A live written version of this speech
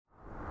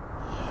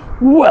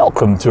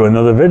Welcome to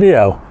another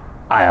video.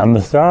 I am the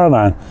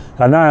Starman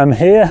and I am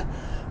here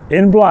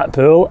in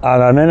Blackpool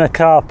and I'm in a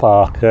car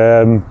park.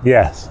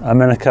 Yes,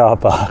 I'm in a car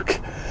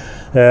park.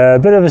 A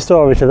bit of a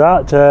story to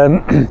that.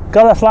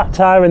 Got a flat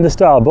tyre in the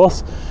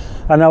Starbus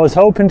and I was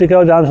hoping to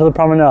go down to the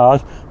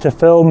promenade to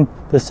film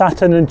the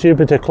Saturn and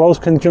Jupiter close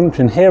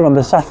conjunction here on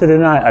the Saturday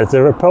night as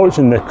they're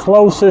approaching the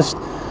closest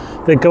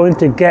they're going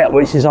to get,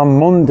 which is on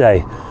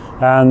Monday.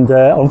 And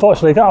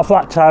unfortunately got a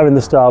flat tyre in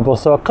the Starbus,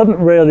 so I couldn't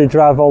really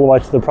drive all the way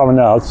to the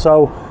promenade.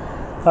 So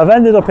I've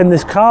ended up in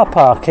this car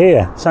park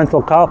here,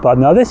 Central Car Park.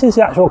 Now this is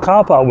the actual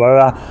car park where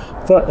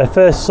I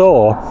first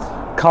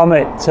saw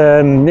Comet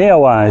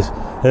Neowise,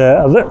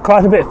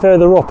 quite a bit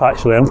further up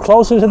actually. I'm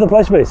closer to the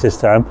place base this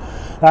time.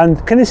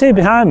 And can you see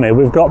behind me,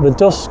 we've got the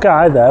dusk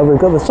sky there, we've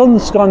got the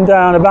sun's gone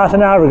down about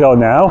an hour ago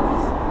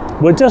now.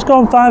 We're just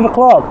gone 5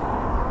 o'clock.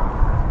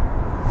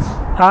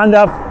 And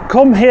I've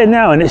come here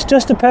now and it's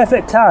just a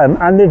perfect time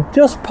and they've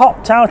just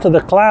popped out of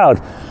the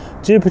cloud.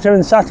 Jupiter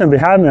and Saturn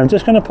behind me. I'm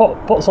just going to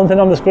put something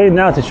on the screen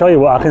now to show you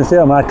what I can see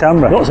on my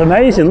camera. Looks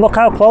amazing. Look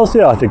how close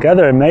they are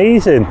together.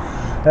 Amazing.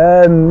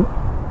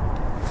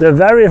 They're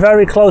very,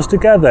 very close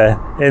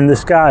together in the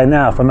sky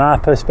now from our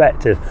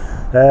perspective.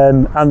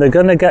 And they're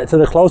going to get to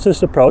the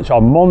closest approach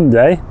on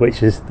Monday,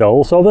 which is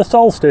also the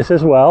solstice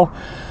as well.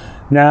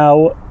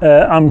 Now,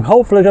 I'm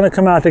hopefully going to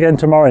come out again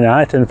tomorrow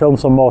night and film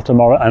some more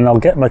tomorrow, and I'll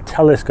get my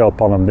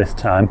telescope on them this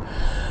time.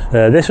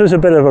 This was a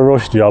bit of a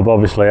rush job,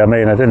 obviously. I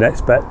mean, I didn't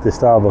expect the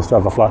Starbus to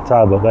have a flat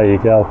tyre, but there you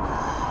go.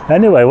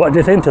 Anyway, what do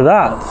you think of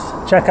that?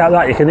 Check out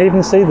that. You can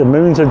even see the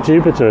moons of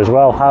Jupiter as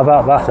well. How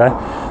about that,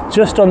 eh?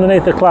 Just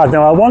underneath the cloud.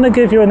 Now, I want to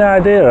give you an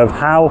idea of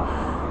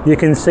how you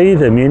can see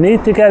them. You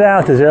need to get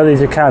out as early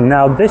as you can.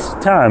 Now, this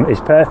time is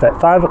perfect.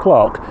 5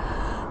 o'clock.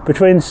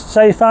 Between,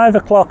 say, 5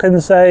 o'clock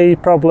and, say,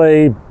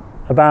 probably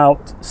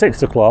about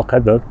 6 o'clock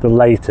at the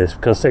latest,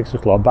 because 6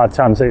 o'clock, by the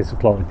time 6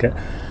 o'clock,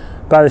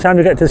 by the time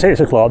you get to 6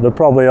 o'clock, they're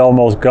probably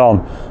almost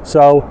gone.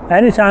 So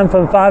anytime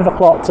from 5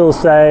 o'clock till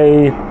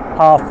say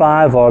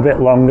 5:30 or a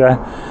bit longer,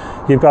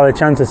 you've got a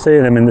chance of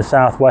seeing them in the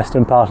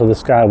southwestern part of the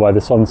sky where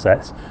the sun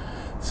sets.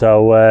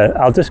 So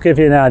I'll just give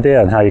you an idea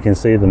on how you can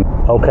see them.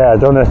 Okay, I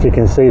don't know if you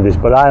can see this,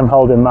 but I'm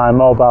holding my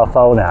mobile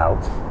phone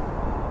out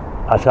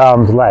at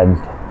arm's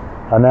length,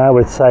 and I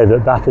would say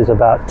that that is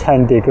about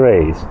 10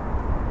 degrees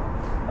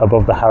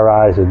above the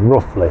horizon,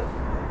 roughly.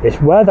 It's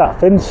where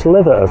that thin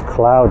sliver of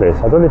cloud is.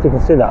 I don't know if you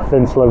can see that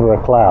thin sliver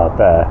of cloud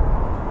there.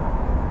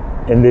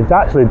 And they've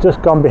actually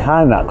just gone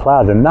behind that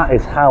cloud, and that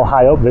is how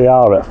high up they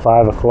are at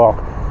 5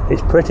 o'clock.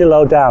 It's pretty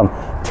low down,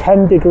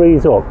 10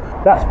 degrees up.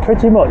 That's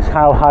pretty much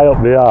how high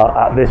up they are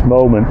at this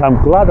moment. I'm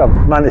glad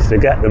I've managed to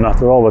get them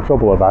after all the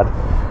trouble I've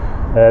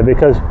had,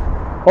 because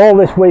all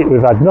this week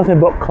we've had nothing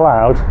but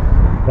cloud.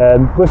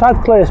 We've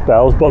had clear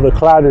spells, but the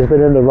cloud has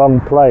been in the wrong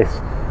place.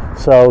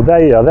 So there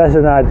you go, there's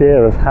an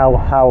idea of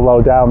how low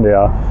down they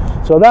are.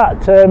 So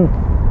that, I don't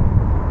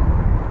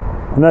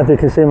know if you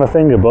can see my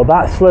finger, but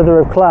that slither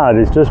of cloud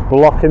is just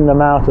blocking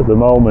them out at the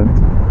moment.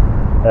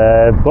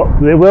 But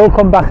they will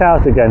come back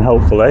out again,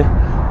 hopefully,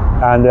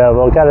 and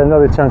we'll get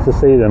another chance to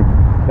see them.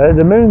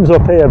 The moon's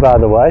up here, by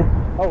the way.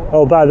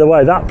 Oh, by the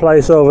way, that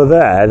place over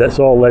there that's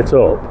all lit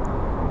up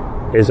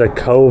is a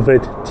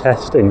COVID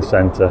testing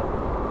centre.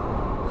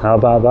 How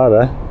about that,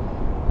 eh?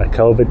 A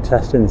COVID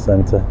testing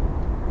centre.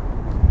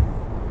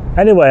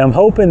 Anyway, I'm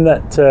hoping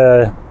that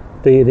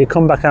they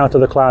come back out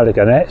of the cloud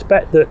again. I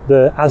expect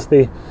that as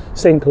they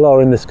sink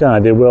lower in the sky,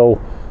 they will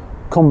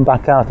come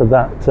back out of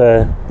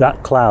that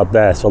cloud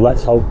there. So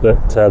let's hope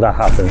that that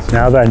happens.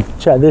 Now then,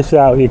 check this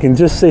out. You can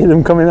just see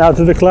them coming out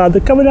of the cloud.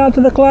 They're coming out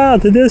of the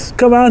cloud. They just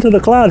come out of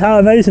the cloud. How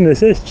amazing is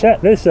this?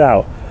 Check this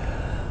out.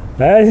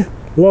 Hey,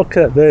 look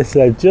at this.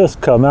 They've just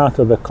come out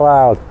of the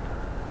cloud.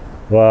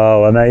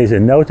 Wow,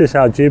 amazing. Notice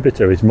how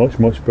Jupiter is much,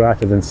 much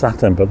brighter than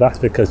Saturn, but that's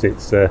because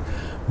it's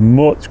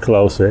much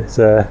closer. It's,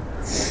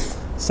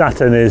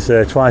 Saturn is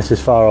twice as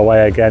far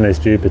away again as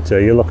Jupiter.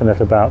 You're looking at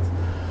about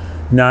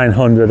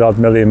 900 odd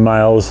million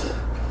miles,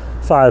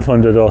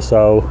 500 or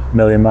so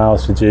million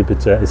miles for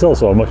Jupiter. It's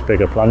also a much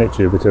bigger planet,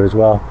 Jupiter, as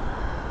well.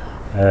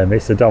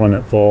 It's the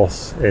dominant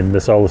force in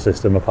the solar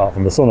system, apart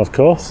from the sun, of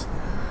course.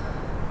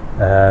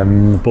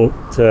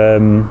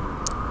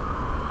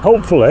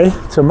 Hopefully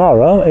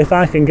tomorrow, if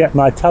I can get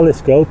my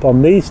telescope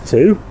on these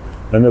two,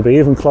 and they'll be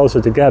even closer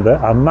together,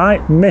 I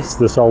might miss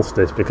the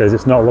solstice because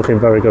it's not looking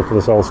very good for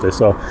the solstice.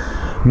 So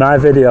my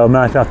video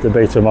might have to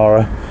be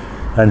tomorrow,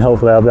 and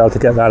hopefully I'll be able to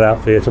get that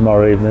out for you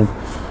tomorrow evening.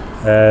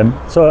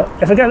 So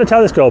if I get the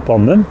telescope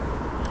on them,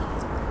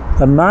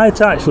 I might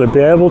actually be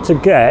able to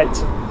get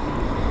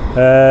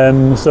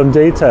some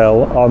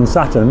detail on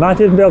Saturn.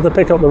 Might even be able to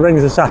pick up the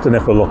rings of Saturn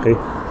if we're lucky.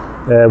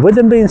 With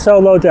them being so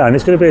low down,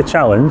 it's going to be a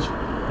challenge,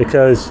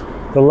 because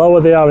the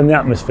lower they are in the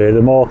atmosphere,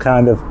 the more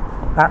kind of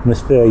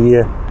atmosphere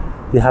you're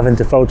having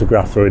to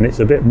photograph through, and it's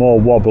a bit more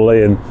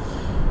wobbly and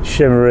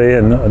shimmery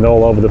and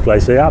all over the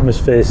place. The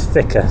atmosphere is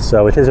thicker,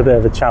 so it is a bit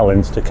of a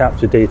challenge to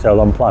capture detail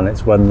on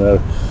planets when they're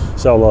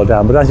so low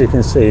down. But as you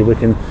can see, we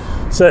can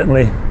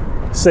certainly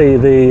see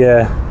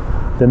the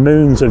the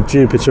moons of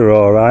Jupiter are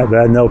all right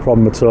there, no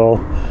problem at all.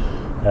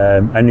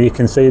 And you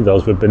can see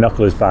those with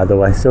binoculars, by the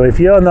way. So if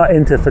you're not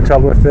into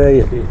photography,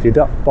 if you're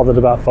not bothered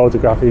about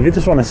photography, if you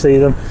just want to see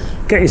them,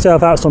 get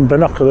yourself out some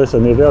binoculars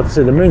and you'll be able to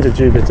see the moons of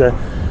Jupiter,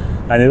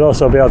 and you'll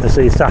also be able to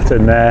see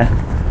Saturn there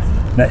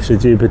next to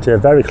Jupiter,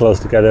 very close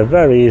together,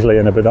 very easily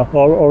in a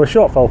binocular or a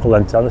short focal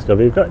length telescope.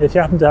 If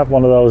you happen to have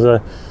one of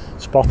those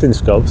spotting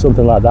scopes,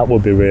 something like that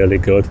would be really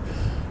good,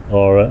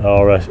 or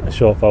a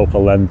short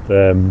focal length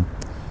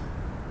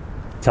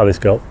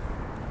telescope.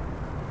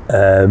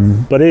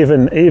 But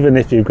even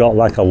if you've got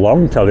like a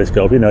long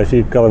telescope, you know, if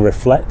you've got a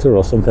reflector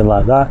or something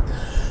like that,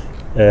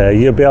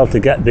 you'll be able to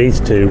get these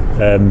two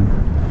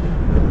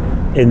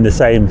in the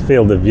same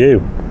field of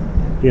view.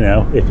 You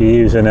know, if you're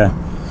using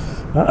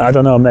I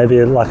don't know,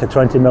 maybe like a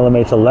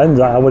 20mm lens,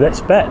 I would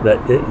expect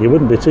that you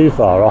wouldn't be too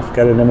far off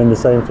getting them in the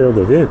same field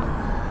of view.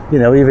 You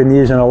know, even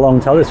using a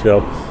long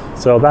telescope.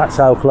 So that's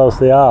how close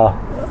they are.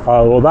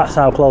 Well, that's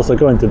how close they're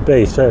going to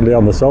be, certainly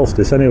on the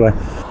solstice anyway.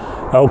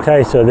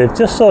 Okay, so they've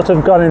just sort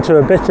of gone into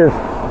a bit of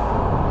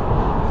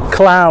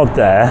cloud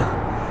there.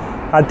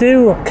 I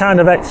do kind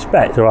of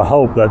expect, or I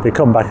hope, that they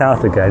come back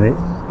out again.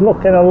 It's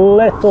looking a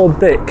little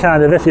bit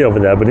kind of iffy over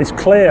there, but it's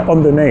clear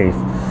underneath.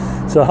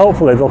 So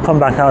hopefully they'll come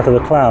back out of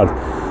the cloud.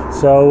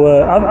 So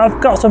I've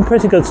got some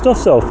pretty good stuff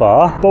so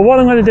far. But what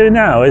I'm going to do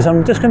now is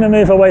I'm just going to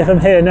move away from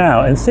here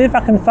now and see if I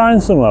can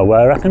find somewhere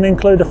where I can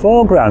include a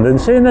foreground. And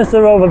seeing as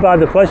they're over by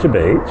the pleasure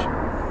beach,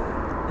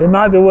 it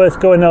might be worth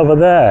going over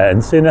there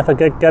and seeing if I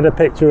could get a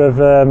picture of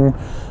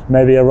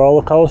maybe a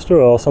roller coaster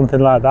or something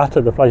like that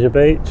at the pleasure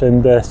beach,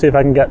 and see if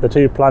I can get the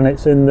two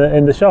planets in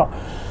the shot.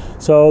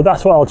 So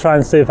that's what I'll try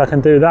and see if I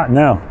can do that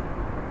now.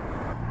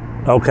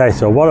 Okay,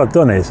 so what I've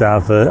done is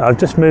I've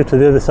just moved to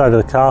the other side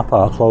of the car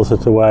park, closer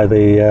to where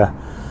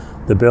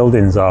the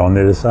buildings are on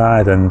the other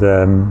side, and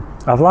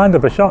I've lined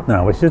up a shot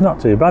now, which is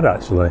not too bad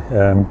actually.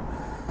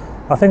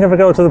 I think if I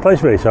go to the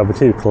pleasure beach I'll be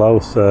too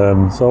close,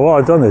 so what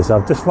I've done is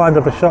I've just lined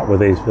up a shot with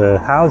these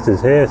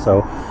houses here.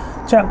 So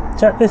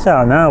check this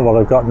out now. What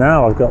I've got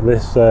now, I've got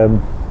this the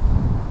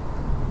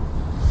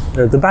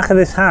back of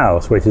this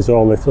house, which is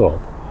all lit up.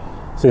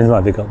 Seems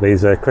like they've got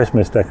these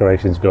Christmas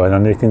decorations going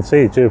on. You can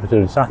see Jupiter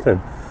and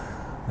Saturn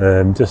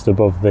just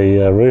above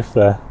the roof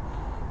there.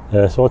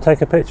 So I'll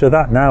take a picture of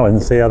that now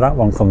and see how that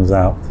one comes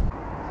out.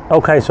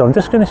 Okay, so I'm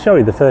just going to show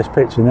you the first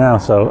picture now.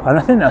 And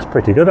I think that's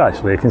pretty good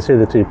actually. You can see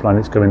the two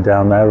planets coming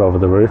down there over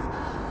the roof,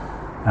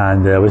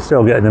 and we're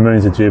still getting the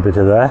moons of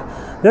Jupiter there.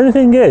 The only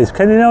thing is,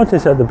 can you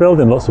notice that the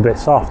building looks a bit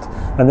soft?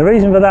 And the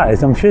reason for that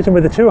is I'm shooting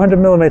with a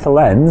 200mm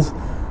lens.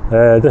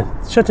 The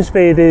shutter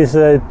speed is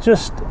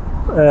just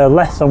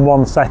less than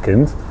 1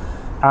 second,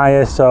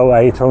 ISO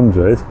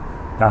 800.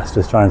 That's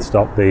just trying to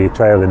stop the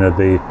trailing of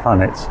the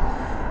planets.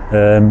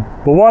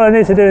 But what I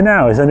need to do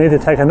now is I need to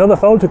take another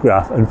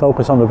photograph and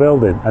focus on the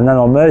building, and then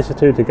I'll merge the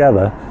two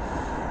together,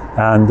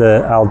 and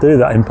I'll do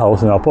that in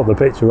post, and I'll put the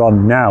picture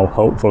on now,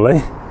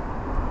 hopefully.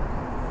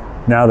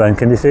 Now then,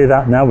 can you see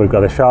that? Now we've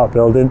got a sharp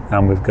building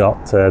and we've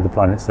got the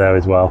planets there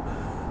as well.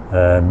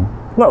 A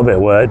little bit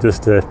of work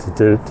just to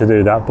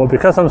do that, but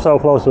because I'm so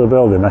close to the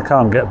building I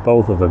can't get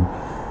both of them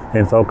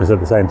in focus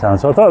at the same time,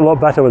 so I thought it looked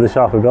better with a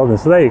sharper building.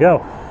 So there you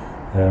go.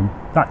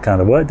 That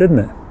kind of worked, didn't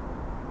it?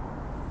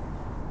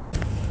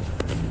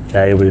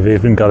 Hey, we've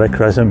even got a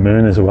crescent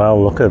moon as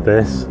well. Look at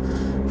this,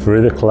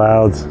 through the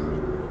clouds.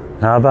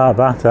 How about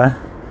that, eh?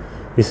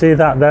 You see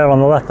that there on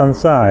the left hand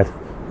side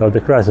of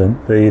the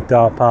crescent, the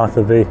dark part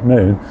of the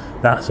moon?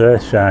 That's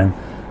Earthshine,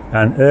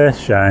 and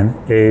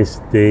Earthshine is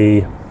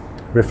the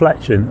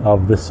reflection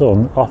of the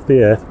sun off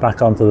the Earth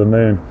back onto the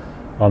moon,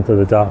 onto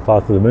the dark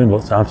part of the moon.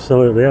 Looks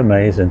absolutely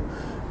amazing.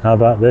 How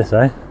about this,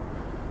 eh?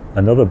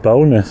 Another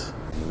bonus.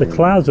 The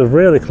clouds have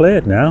really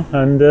cleared now,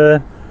 and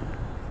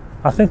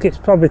I think it's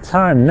probably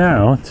time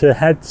now to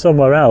head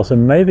somewhere else,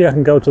 and maybe I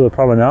can go to the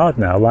promenade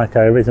now like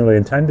I originally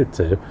intended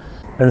to,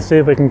 and see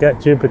if we can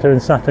get Jupiter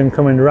and Saturn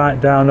coming right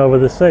down over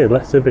the sea.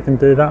 Let's see if we can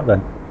do that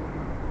then.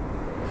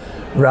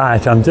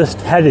 Right, I'm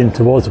just heading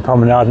towards the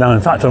promenade now.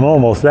 In fact, I'm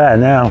almost there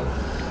now.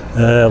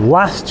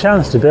 Last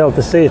chance to be able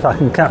to see if I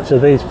can capture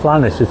these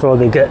planets before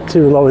they get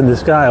too low in the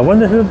sky. I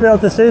wonder if we'll be able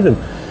to see them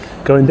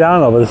going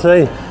down over the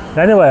sea.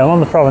 Anyway, I'm on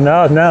the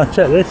promenade now.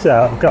 Check this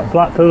out. I've got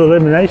Blackpool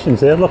illuminations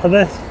here. Look at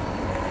this.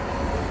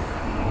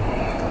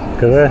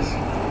 Look at this.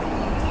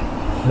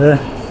 The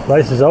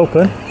place is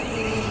open.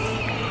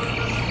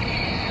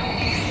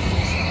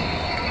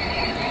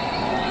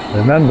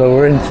 Remember,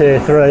 we're in tier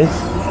 3.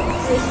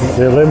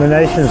 The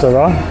illuminations are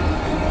on.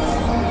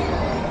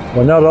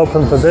 We're not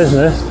open for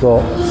business,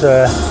 but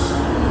the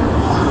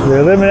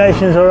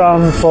illuminations are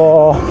on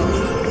for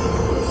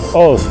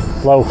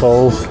us,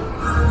 locals,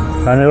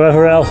 and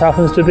whoever else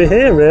happens to be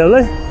here,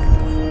 really.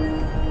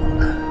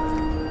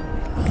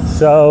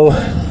 So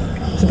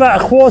it's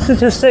about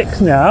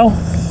 5:45 now,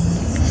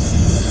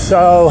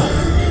 so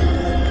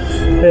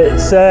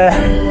it's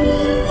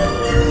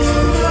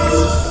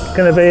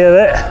going to be a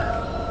bit,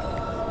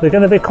 they're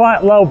going to be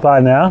quite low by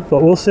now,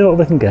 but we'll see what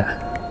we can get.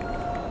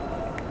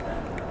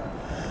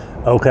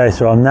 Okay,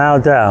 so I'm now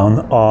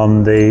down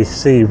on the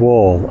sea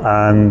wall,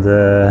 and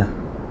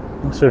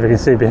not sure if you can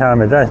see behind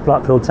me, there's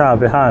Blackpool Tower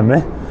behind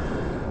me,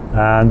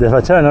 and if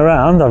I turn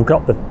around I've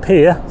got the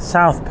pier,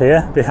 South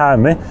Pier,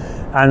 behind me,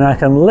 and I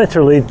can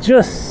literally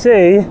just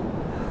see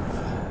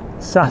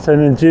Saturn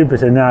and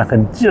Jupiter now. I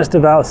can just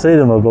about see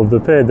them above the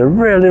pier. They're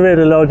really,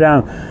 really low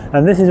down,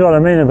 and this is what I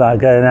mean about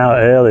getting out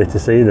early to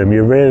see them.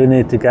 You really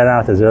need to get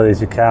out as early as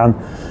you can.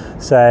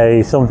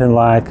 Say something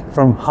like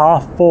from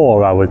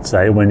 4:30, I would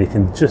say, when you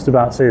can just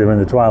about see them in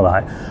the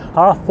twilight.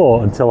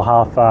 4:30 until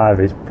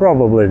 5:30 is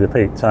probably the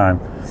peak time.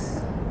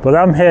 But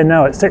I'm here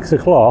now at 6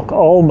 o'clock,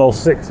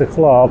 almost 6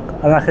 o'clock,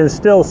 and I can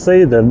still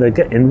see them. They're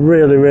getting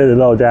really, really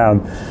low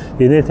down.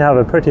 You need to have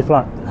a pretty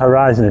flat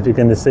horizon if you're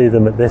going to see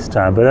them at this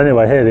time. But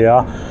anyway, here they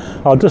are.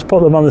 I'll just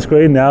put them on the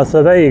screen now.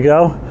 So there you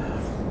go.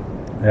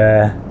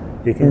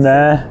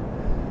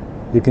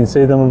 You can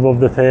see them above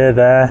the pier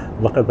there.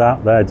 Look at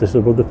that there, just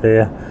above the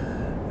pier.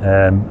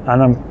 And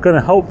I'm going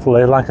to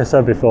hopefully, like I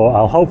said before,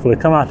 I'll hopefully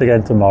come out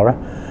again tomorrow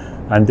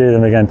and do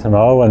them again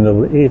tomorrow, and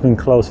they'll be even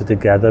closer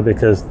together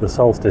because the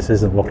solstice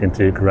isn't looking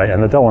too great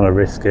and I don't want to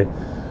risk it.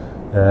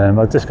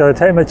 I've just got to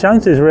take my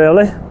chances,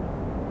 really.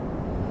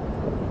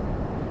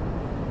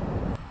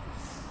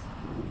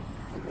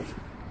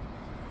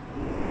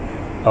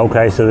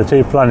 Okay, so the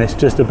two planets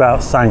just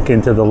about sank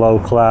into the low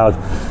cloud,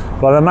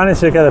 but I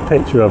managed to get a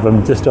picture of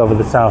them just over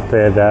the South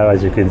Pier there,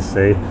 as you can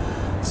see.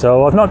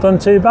 So I've not done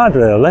too bad,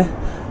 really.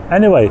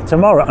 Anyway,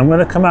 tomorrow I'm going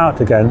to come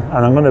out again,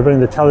 and I'm going to bring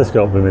the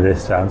telescope with me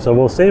this time. So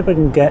we'll see if we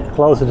can get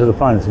closer to the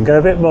planets and get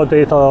a bit more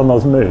detail on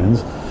those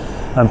moons,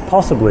 and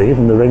possibly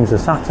even the rings of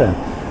Saturn,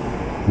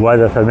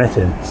 weather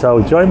permitting. So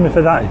join me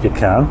for that if you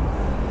can.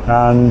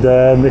 And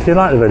if you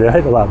like the video,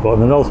 hit the like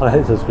button and also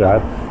hit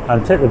subscribe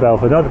and tick the bell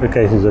for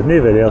notifications of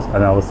new videos,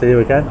 and I will see you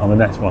again on the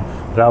next one.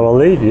 But I will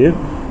leave you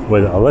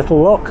with a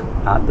little look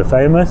at the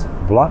famous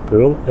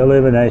Blackpool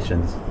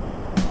illuminations.